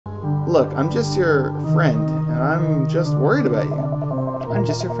Look, I'm just your friend, and I'm just worried about you. I'm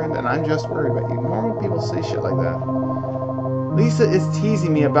just your friend, and I'm just worried about you. Normal people say shit like that. Lisa is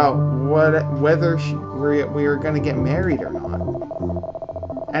teasing me about whether we are going to get married or not.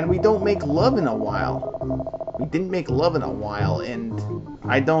 And we don't make love in a while. We didn't make love in a while, and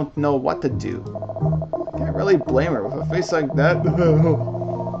I don't know what to do. Can't really blame her with a face like that.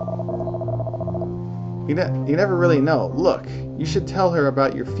 You never really know. Look, you should tell her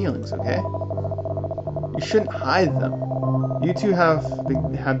about your feelings, okay? You shouldn't hide them. You two have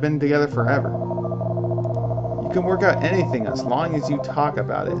been together forever. You can work out anything as long as you talk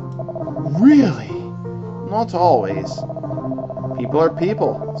about it. Really? Not always. People are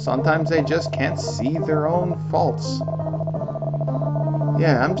people. Sometimes they just can't see their own faults.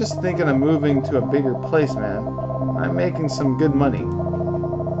 Yeah, I'm just thinking of moving to a bigger place, man. I'm making some good money.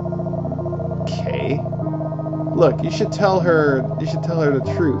 Okay. Look, you should tell her the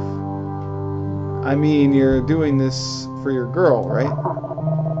truth. I mean, you're doing this for your girl, right?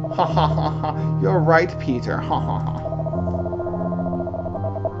 Ha ha ha ha. You're right, Peter. Ha ha ha.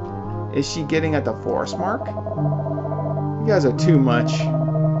 Is she getting a divorce, Mark? You guys are too much. Hey,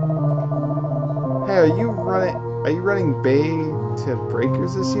 are you running Bay to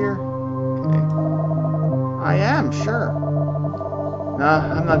Breakers this year? Okay. I am, sure.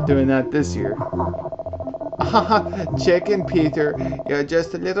 Nah, I'm not doing that this year. Chicken, Peter. You're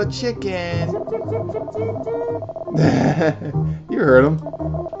just a little chicken. You heard him.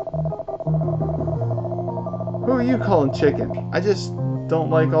 Who are you calling chicken? I just don't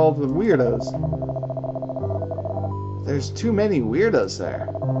like all the weirdos. There's too many weirdos there.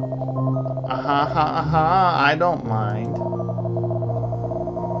 I don't mind.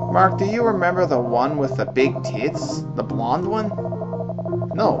 Mark, do you remember the one with the big tits? The blonde one?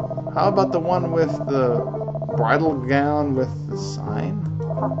 No. How about the one with the bridal gown with the sign?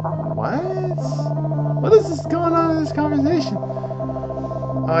 What? What is this going on in this conversation?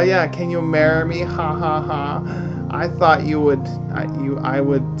 Oh yeah, can you marry me? Ha ha ha. I thought you would. I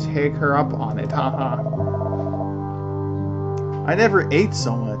would take her up on it. Ha ha. I never ate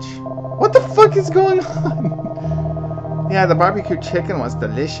so much. What the fuck is going on? Yeah, the barbecue chicken was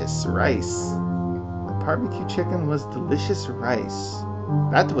delicious rice. The barbecue chicken was delicious rice.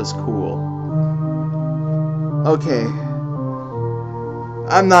 That was cool. Okay.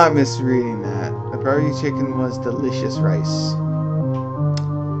 I'm not misreading that. The barbecue chicken was delicious rice.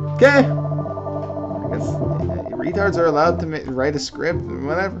 Okay. I guess retards are allowed to write a script and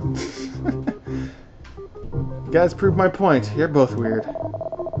whatever. You guys prove my point. You're both weird.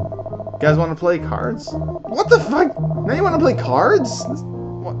 You guys want to play cards? What the fuck? Now you want to play cards?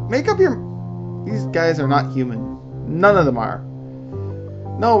 Make up your... These guys are not human. None of them are.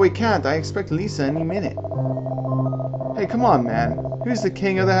 No, we can't. I expect Lisa any minute. Hey, come on, man. Who's the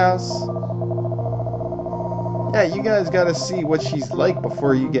king of the house? Yeah, you guys gotta see what she's like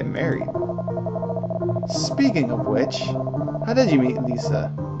before you get married. Speaking of which, how did you meet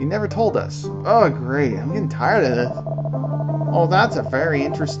Lisa? You never told us. Oh, great. I'm getting tired of this. Oh, that's a very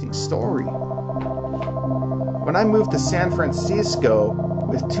interesting story. When I moved to San Francisco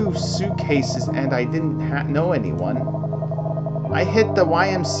with 2 suitcases and I didn't know anyone, I hit the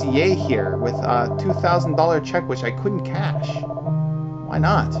YMCA here with a $2,000 check which I couldn't cash. Why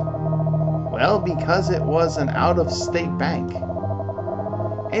not? Well, because it was an out-of-state bank.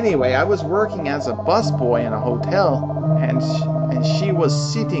 Anyway, I was working as a busboy in a hotel, and she was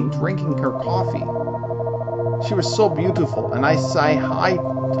sitting drinking her coffee. She was so beautiful, and I say hi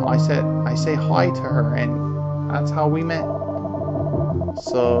to her, and that's how we met.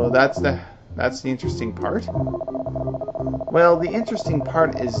 So that's the interesting part. Well, the interesting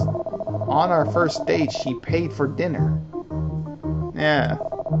part is on our first date she paid for dinner. Yeah.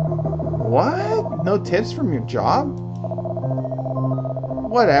 What? No tips from your job?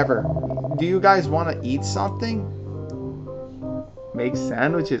 Whatever. Do you guys want to eat something? Make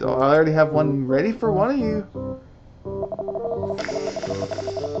sandwiches. Oh, I already have one ready for one of you.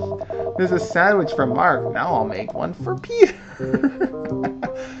 There's a sandwich for Mark. Now I'll make one for Peter.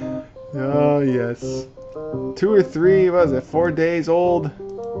 Oh, yes. 2 or 3, what was it, 4 days old?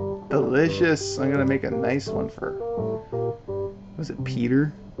 Delicious. I'm gonna make a nice one for... Was it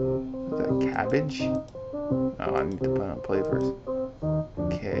Peter? Was that cabbage? Oh, I need to put it on a plate first.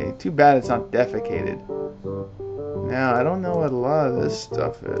 Okay, too bad it's not defecated. Now, I don't know what a lot of this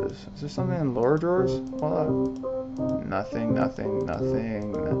stuff is. Is there something in lower drawers? Hold on. Nothing.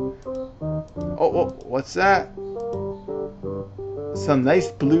 Oh, what's that? Some nice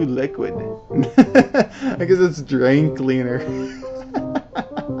blue liquid. I guess it's drain cleaner.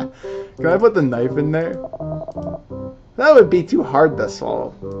 Can I put the knife in there? That would be too hard to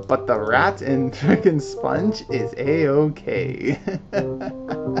swallow. But the rat and frickin' sponge is a-okay.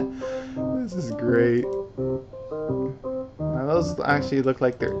 This is great. Now those actually look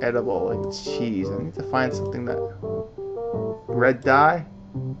like they're edible, like it's cheese. I need to find something that... Red dye?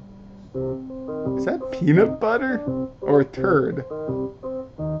 Is that peanut butter? Or a turd?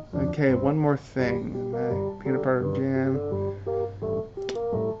 Okay, one more thing. Peanut butter jam.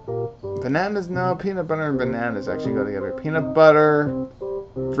 Bananas, no. Peanut butter and bananas actually go together. Peanut butter,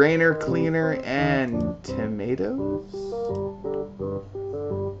 drainer cleaner, and tomatoes?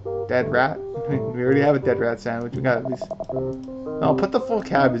 Dead rat? We already have a dead rat sandwich. We got at least... No, put the full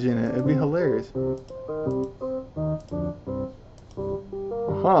cabbage in it. It'd be hilarious.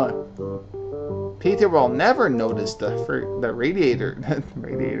 Huh. Peter will never notice the radiator,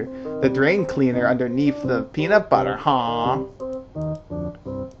 the drain cleaner underneath the peanut butter, huh?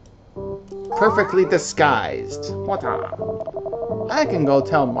 Perfectly disguised. What? I can go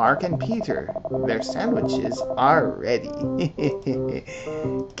tell Mark and Peter. Their sandwiches are ready.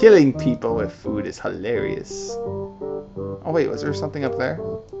 Killing people with food is hilarious. Oh wait, was there something up there?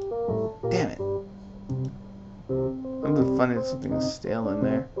 Damn it. Something funny, something stale in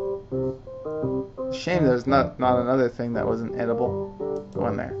there. Shame there's not another thing that wasn't edible. Go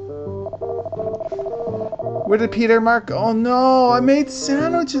in there. Where did Peter Mark go? Oh no, I made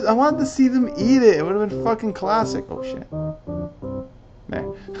sandwiches. I wanted to see them eat it. It would have been fucking classic. Oh shit. There.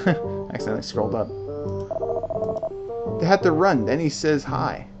 Accidentally scrolled up. They had to run. Then he says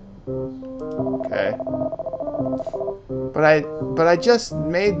hi. Okay. But I just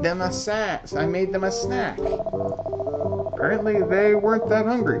made them a snack. I made them a snack. Apparently they weren't that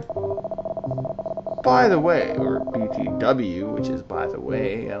hungry. By the way, or BTW, which is by the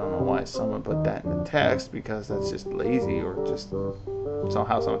way. I don't know why someone put that in the text, because that's just lazy, or just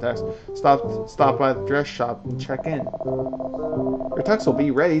somehow someone text. Stop by the dress shop and check in. Your tux will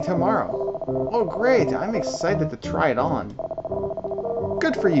be ready tomorrow. Oh great, I'm excited to try it on.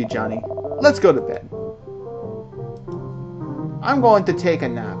 Good for you, Johnny. Let's go to bed. I'm going to take a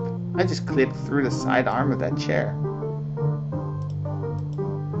nap. I just clipped through the side arm of that chair.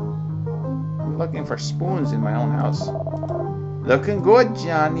 Looking for spoons in my own house. Looking good,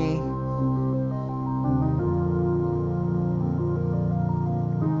 Johnny.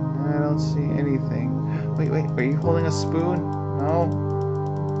 I don't see anything. Wait, are you holding a spoon? No?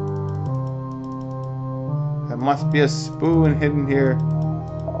 There must be a spoon hidden here.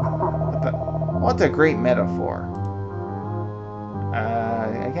 What a great metaphor.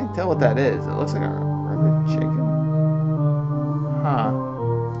 I can't tell what that is. It looks like a rubber chicken. Huh.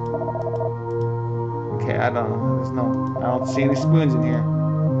 Okay, I don't know. I don't see any spoons in here.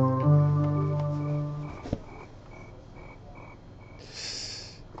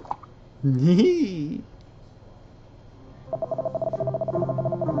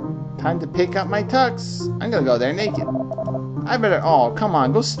 Time to pick up my tux. I'm gonna go there naked. I better. Oh, come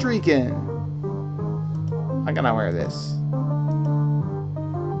on, go streaking. I'm gonna wear this.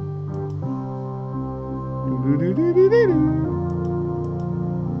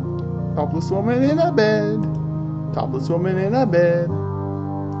 Topless woman in a bed. Topless woman in a bed.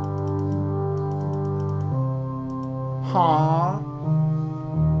 Huh?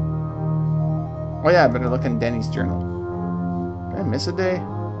 Oh yeah, I better look in Denny's journal. Did I miss a day?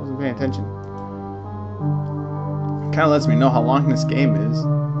 I wasn't paying attention. Kind of lets me know how long this game is.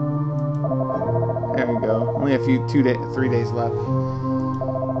 There we go. Only a few 3 days left.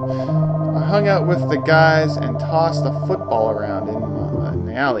 I hung out with the guys and tossed a football around in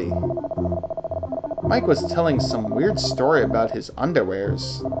the alley. Mike was telling some weird story about his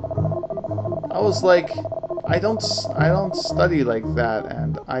underwears. I was like, I don't study like that,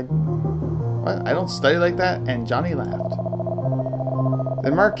 and I don't study like that, and Johnny laughed.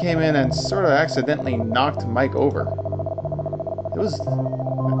 Then Mark came in and sort of accidentally knocked Mike over.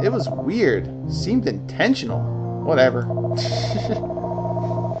 It was weird. Seemed intentional. Whatever.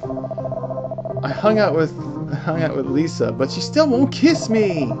 I hung out with Lisa, but she still won't kiss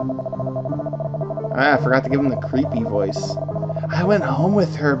me. I forgot to give him the creepy voice. I went home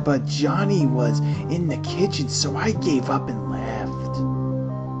with her, but Johnny was in the kitchen, so I gave up and left.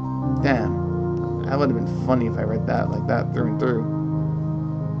 Damn. That would have been funny if I read that like that through and through.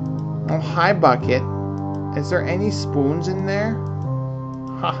 Oh, hi, Bucket. Is there any spoons in there?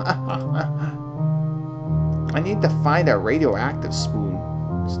 I need to find a radioactive spoon.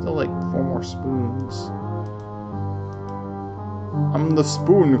 Still like 4 more spoons. I'm the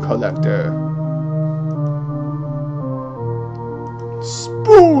spoon collector.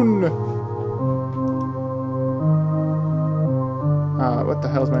 Spoon! What the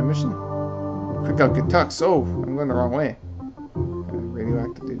hell is my mission? Pick up your tux. Oh, I'm going the wrong way.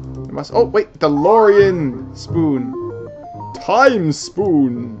 Radioactive dude. It must. Oh wait, DeLorean spoon. Time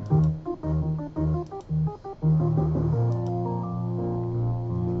spoon.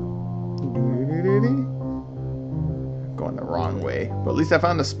 Going the wrong way, but at least I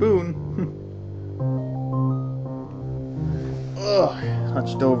found a spoon. Ugh,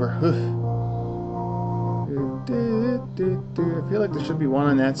 hunched over. I feel like there should be one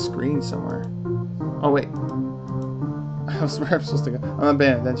on that screen somewhere. Oh wait, I was where I'm supposed to go. I'm not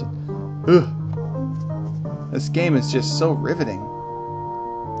paying attention. Ugh. This game is just so riveting.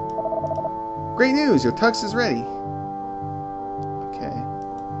 Great news! Your tux is ready. Okay,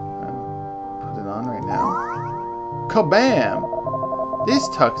 put it on right now. Kabam! This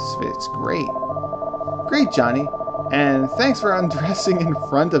tux fits great. Great, Johnny, and thanks for undressing in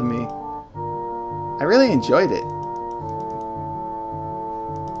front of me. I really enjoyed it.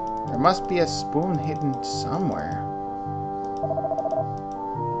 There must be a spoon hidden somewhere.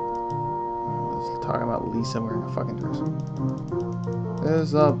 I was talking about Lisa wearing a fucking dress.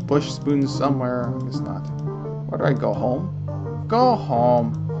 There's a bush spoon somewhere. I guess not. Where do I go? Home? Go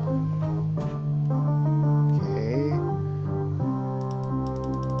home.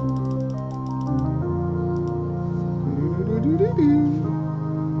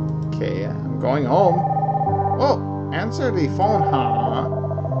 Okay, I'm going home. Oh, answer the phone, huh?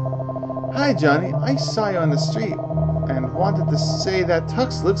 Hi, Johnny. I saw you on the street and wanted to say that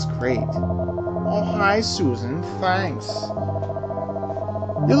tux looks great. Oh, hi, Susan. Thanks.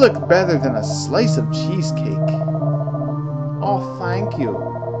 You look better than a slice of cheesecake. Oh, thank you.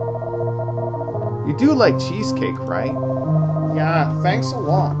 You do like cheesecake, right? Yeah, thanks a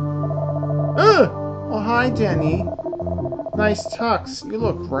lot. Oh, hi, Danny. Nice tux. You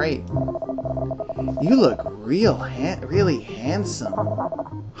look great. You look really handsome.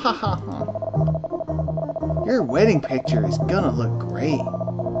 Ha ha ha. Your wedding picture is gonna look great.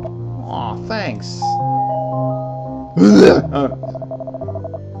 Aw, thanks.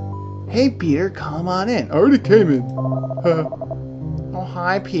 Hey, Peter, come on in. I already came in. Oh,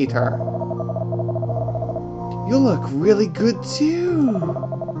 hi, Peter. You look really good, too.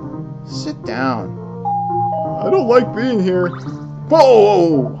 Sit down. I don't like being here.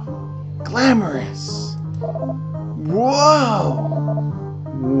 Whoa! Glamorous. Whoa!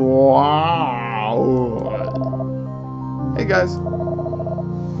 Wow! Hey guys,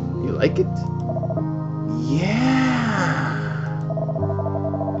 you like it?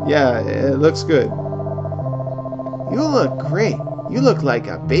 Yeah, it looks good. You look great. You look like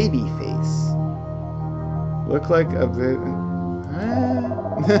a baby face. Look like a baby.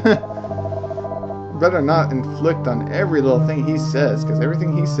 Better not inflict on every little thing he says, because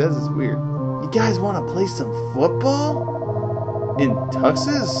everything he says is weird. You guys want to play some football? In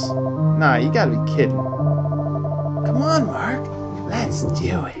tuxes? Nah, you gotta be kidding. Come on, Mark. Let's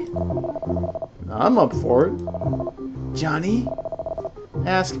do it. I'm up for it. Johnny,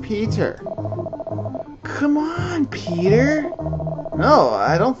 ask Peter. Come on, Peter. No,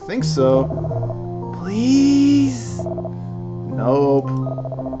 I don't think so. Please? Nope.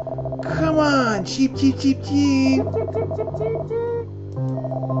 Come on, cheep, cheep, cheep, cheep.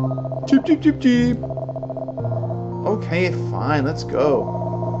 Cheep, cheep, cheep, cheep. Okay, fine, let's go.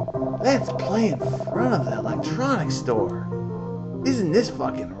 Let's play in front of the electronics store. Isn't this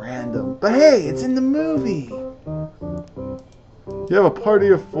fucking random? But hey, it's in the movie. You have a party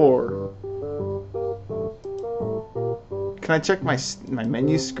of 4. Can I check my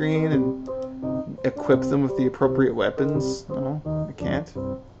menu screen and equip them with the appropriate weapons? No, I can't.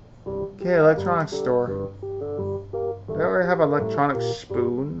 Okay, electronics store. Do I already have an electronic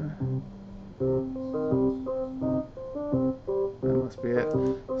spoon? That must be it.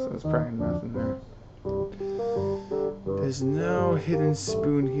 So there's probably nothing there. There's no hidden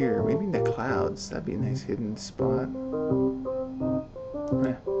spoon here. Maybe in the clouds. That'd be a nice hidden spot.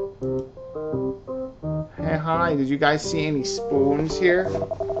 Hey, hi. Did you guys see any spoons here?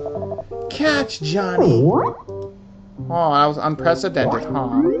 Catch, Johnny. Oh, that was unprecedented,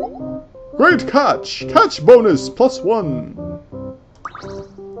 huh? Great catch! Catch bonus +1.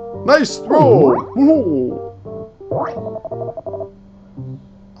 Nice throw! Woohoo!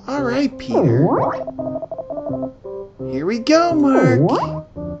 Alright, Peter. Here we go, Mark.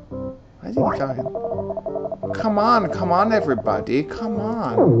 Why is he talking? Come on, everybody. Come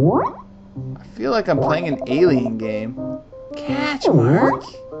on. I feel like I'm playing an alien game. Catch, Mark.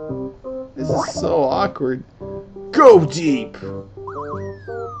 This is so awkward. Go deep.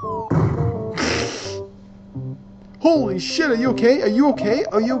 Holy shit, are you okay? Are you okay?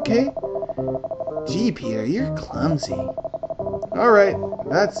 Are you okay? Gee, Peter, you're clumsy. Alright,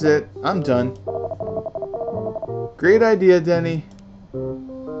 that's it. I'm done. Great idea, Denny.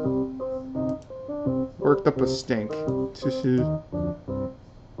 Worked up a stink.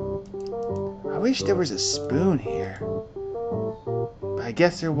 I wish there was a spoon here. But I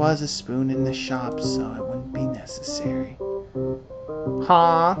guess there was a spoon in the shop, so it wouldn't be necessary.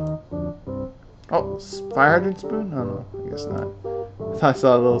 Huh? Oh, fire hydrant spoon? No, I guess not. I thought I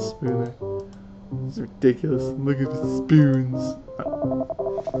saw a little spoon there. It's ridiculous. Look at the spoons.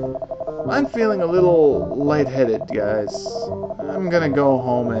 I'm feeling a little lightheaded, guys. I'm gonna go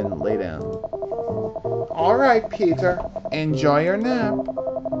home and lay down. Alright, Peter. Enjoy your nap.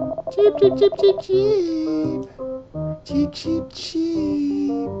 Cheep, cheep, cheep, cheep, cheep. Cheep, cheep,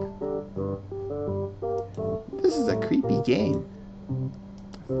 cheep. This is a creepy game.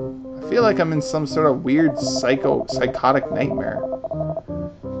 I feel like I'm in some sort of weird psychotic nightmare.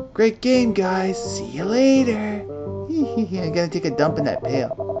 Great game, guys. See you later. I gotta take a dump in that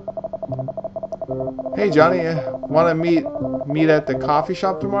pail. Hey, Johnny, want to meet at the coffee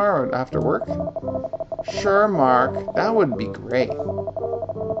shop tomorrow or after work? Sure, Mark. That would be great.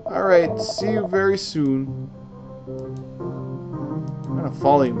 All right. See you very soon. I'm gonna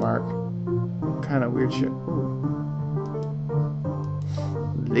follow you, Mark. What kind of weird shit?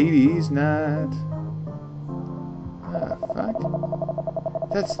 Ladies' night. Ah, fuck.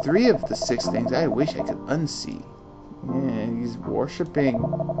 That's 3 of the 6 things I wish I could unsee. Yeah, he's worshipping.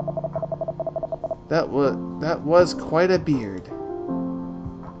 That was quite a beard.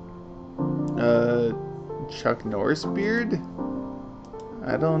 Chuck Norris beard?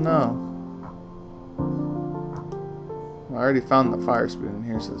 I don't know. I already found the fire spoon in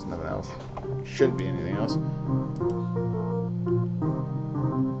here, so there's nothing else. Shouldn't be anything else.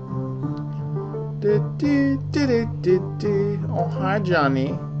 Oh, hi,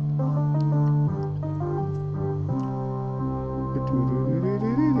 Johnny.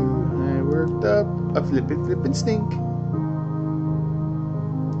 I worked up a flippin' stink.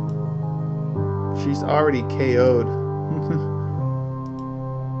 She's already KO'd.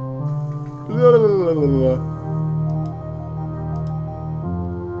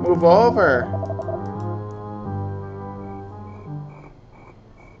 Move over.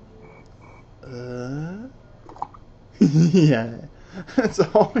 Yeah, that's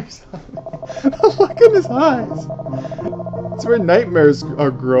always the look in his eyes. It's where nightmares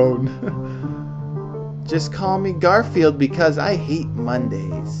are grown. Just call me Garfield because I hate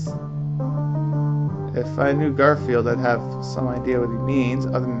Mondays. If I knew Garfield, I'd have some idea what he means.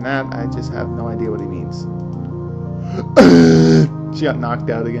 Other than that, I just have no idea what he means. She got knocked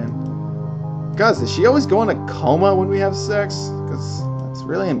out again. Guys, does she always go in a coma when we have sex? Because that's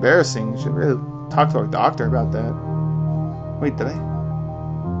really embarrassing. You should really talk to a doctor about that. Wait, did I?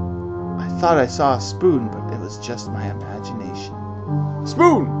 I thought I saw a spoon, but it was just my imagination.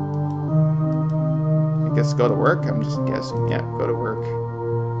 Spoon! I guess go to work? I'm just guessing. Yeah, go to work.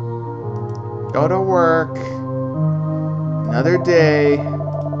 Go to work. Another day.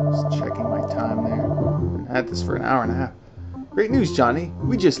 Just checking my time there. Been at this for an hour and a half. Great news, Johnny.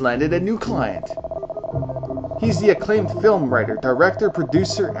 We just landed a new client. He's the acclaimed film writer, director,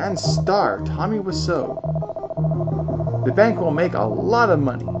 producer, and star, Tommy Wiseau. The bank will make a lot of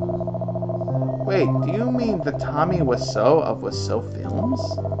money. Wait, do you mean the Tommy Wiseau of Wiseau Films?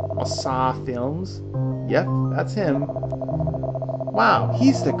 Wiseau Films? Yep, that's him. Wow,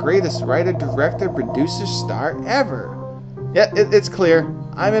 he's the greatest writer, director, producer, star ever. Yeah, it's clear.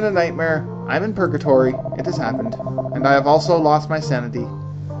 I'm in a nightmare. I'm in purgatory. It has happened. And I have also lost my sanity.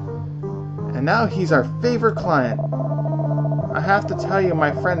 And now he's our favorite client. I have to tell you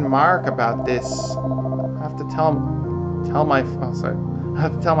my friend Mark about this. I have to tell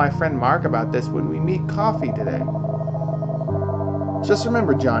my friend Mark about this when we meet coffee today. Just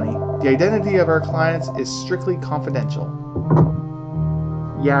remember, Johnny, the identity of our clients is strictly confidential.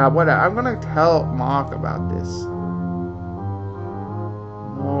 Yeah, whatever. I'm gonna tell Mark about this.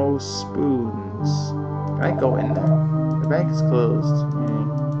 No spoons. Can I go in there? The bank is closed.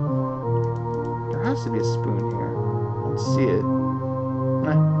 There has to be a spoon here. I don't see it.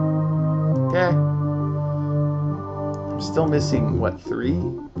 Okay. I'm still missing, what, 3?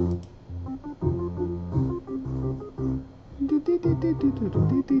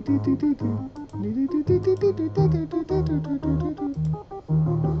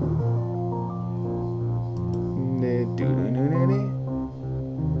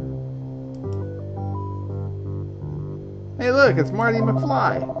 Hey, look, it's Marty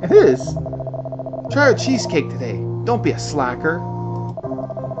McFly. It is. Try a cheesecake today. Don't be a slacker.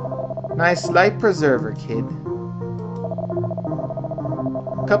 Nice life preserver, kid.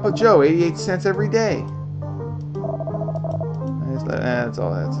 Cup of Joe, 88 cents every day. That's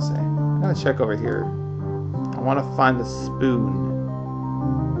all I have to say. I'm gonna check over here. want to find the spoon.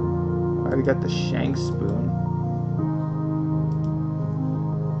 I already got the shank spoon.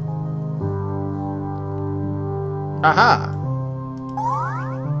 Aha!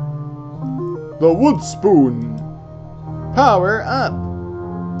 The wood spoon! Power up!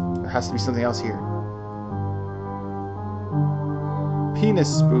 There has to be something else here. Penis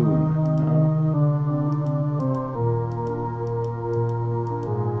spoon. No.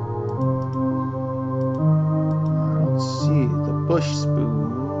 I don't see the bush spoon.